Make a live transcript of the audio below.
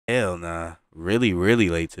Hell nah. Really, really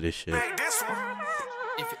late to this shit.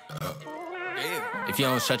 If you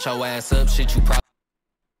don't shut your ass up, shit, you probably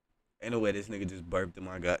Ain't no way this nigga just burped in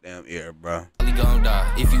my goddamn ear, bro. gon'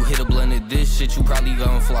 die. If you hit a blunt of this shit, you probably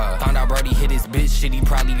gon' fly. Found out Brody hit his bitch, shit, he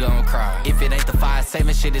probably gon' cry. If it ain't the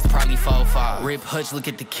 5'7", shit, it's probably 4'5". Rip Hutch, look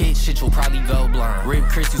at the kid, shit, you'll probably go blind. Rip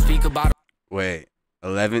Chris, you speak about him. Wait,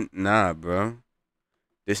 11? Nah, bro.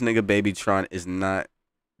 This nigga Babytron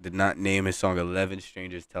did not name his song 11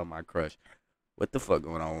 Strangers Tell My Crush. What the fuck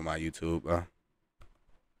going on with my YouTube, bro?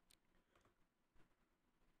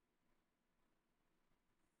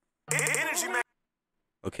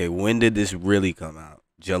 Okay, when did this really come out?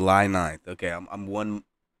 July 9th. Okay,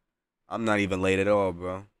 I'm not even late at all,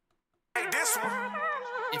 bro.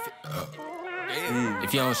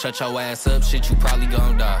 If you don't shut your ass up, shit, you probably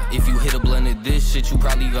gon' die. If you hit a blunt of this shit, you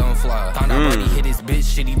probably gon' fly. Found out Brody hit his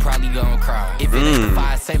bitch, shit, he probably gon' cry. If it ain't the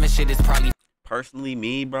 5'7", shit, it's probably... Personally,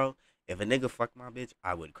 me, bro, if a nigga fuck my bitch,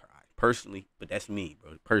 I would cry. Personally, but that's me,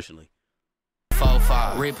 bro. Personally.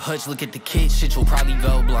 4'5". Rip Hutch, look at the kid, shit, you'll probably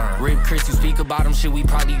go blind. Rip Chris, you speak about him, shit, we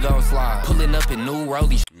probably gon' slide. Pulling up in new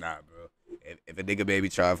rollies. Nah, bro. If a nigga baby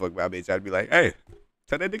try to fuck my bitch, I'd be like, hey,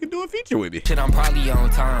 tell that nigga do a feature with me. Shit, I'm probably on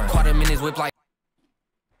time. Caught him in his whip like...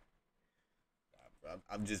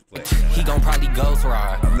 I'm just playing. He gon' probably ghost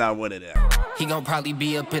ride. I'm not one of them. He gon' probably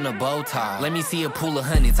be up in a bow tie. Let me see a pool of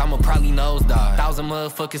hundreds, I'ma probably nosedive. 1,000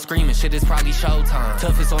 motherfuckers screaming, shit, it's probably showtime.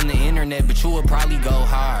 Toughest on the internet, but you would probably go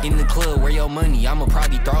hard. In the club, where your money, I'ma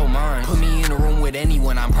probably throw mine. Put me in a room with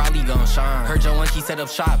anyone, I'm probably gon' shine. Heard your monkey set up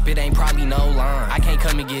shop, it ain't probably no line. I can't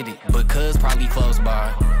come and get it, but cuz probably close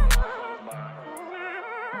by.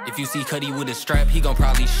 If you see Cuddy with a strap, he gon'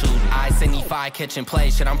 probably shoot him. I-75 catching play,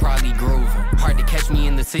 shit, I'm probably grooving. Hard to catch me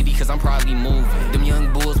in the city, cause I'm probably moving. Them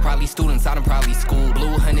young bulls probably students, I done probably school.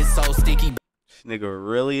 Blue honey so sticky. This nigga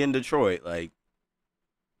really in Detroit, like.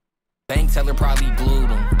 Bank teller probably glued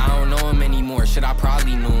him. I don't know him anymore, shit, I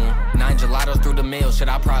probably knew him. 9 gelatos through the mail, shit,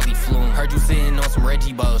 I probably flew him. Heard you sitting on some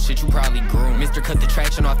Reggie balls, shit, you probably grew him. Mr. cut the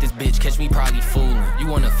traction off this bitch, catch me probably fooling. You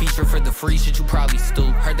want a feature for the free, shit, you probably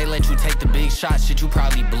stoop. Heard they let you take the big shot, shit, you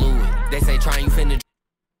probably blew it. They say trying, you finna...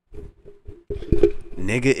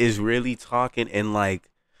 Nigga is really talking and like,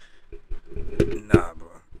 nah,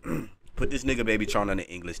 bro. Put this nigga Babytron on the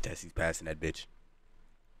English test, he's passing that bitch.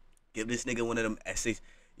 Give this nigga one of them essays.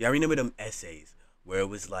 Y'all remember them essays where it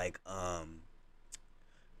was like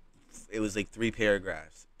 3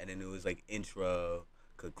 paragraphs and then it was like intro,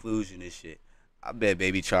 conclusion and shit. I bet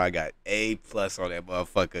Babytron got A+ on that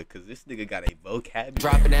motherfucker cause this nigga got a vocabulary.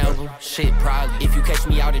 Drop an album, shit, probably. If you catch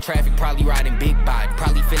me out in traffic, probably riding big body.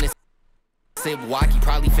 Probably finna sip walkie,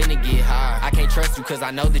 probably finna get high. I can't trust you cause I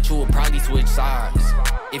know that you will probably switch sides.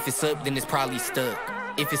 If it's up, then it's probably stuck.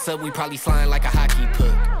 If it's up, we probably flying like a hockey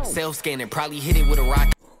puck. Self-scanning, probably hit it with a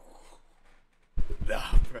rocket. Nah,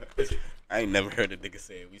 bro. I ain't never heard a nigga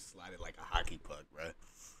say we slided like a hockey puck, bro.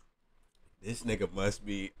 This nigga must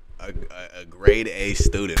be a grade A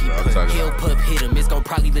student, bro. I'm talking Heel about. pup hit him, it's gon'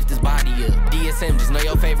 probably lift his body up. DSM, just know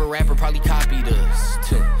your favorite rapper probably copied us.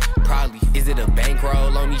 Probably. Is it a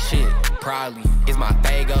bankroll on me shit? Probably. Is my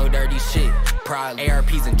Fago dirty shit? Probably.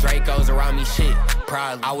 ARPs and Dracos around me shit?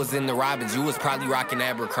 Probably. I was in the Robins, you was probably rocking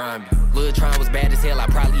Abercrombie. Lil Tron was bad as hell, I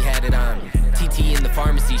probably had it on me. TT in the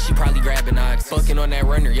pharmacy, she probably grabbing ox. Fucking on that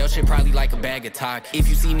runner, yo shit probably like a bag of talk. If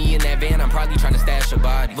you see me in that van, I'm probably trying to stash a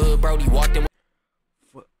body. Lil Brody walked in.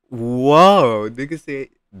 Whoa, nigga said,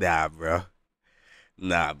 nah, bro.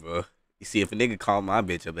 Nah, bro. You see, if a nigga called my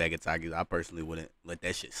bitch a bag of Takis, I personally wouldn't let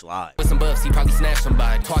that shit slide. With some buffs, he probably snatched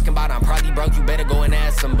somebody. Talking about I'm probably broke, you better go and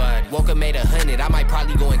ask somebody. Woke up, made 100, I might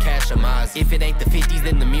probably go and cash a Maz. If it ain't the 50s,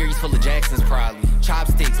 then the Miris full of Jacksons probably.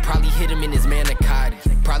 Chopsticks, probably hit him in his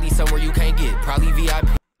manicotti. Probably somewhere you can't get, probably VIP.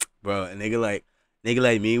 Bro, a nigga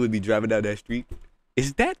like me would be driving down that street.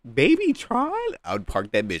 Is that Babytron? I would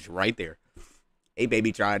park that bitch right there. Hey,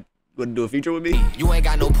 Babytron, you wanna do a feature with me? You ain't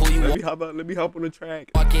got no pull, you let me hop on the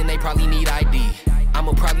track. Walk in, they probably need ID.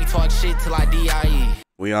 I'ma probably talk shit till I DIE.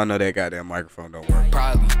 We all know that goddamn microphone don't work.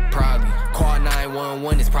 Probably. Call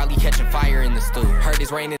 911, it's probably catching fire in the stool. Heard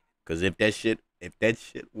it's raining. Cause if that shit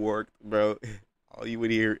worked, bro, all you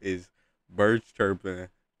would hear is birds chirping,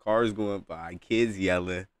 cars going by, kids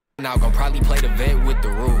yelling. Now gonna probably play the vet with the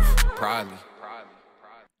roof. Probably.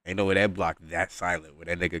 Ain't no way that block that silent where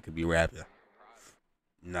that nigga could be rapping.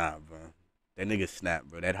 Nah, bro. That nigga snapped,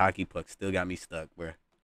 bro. That hockey puck still got me stuck, bro.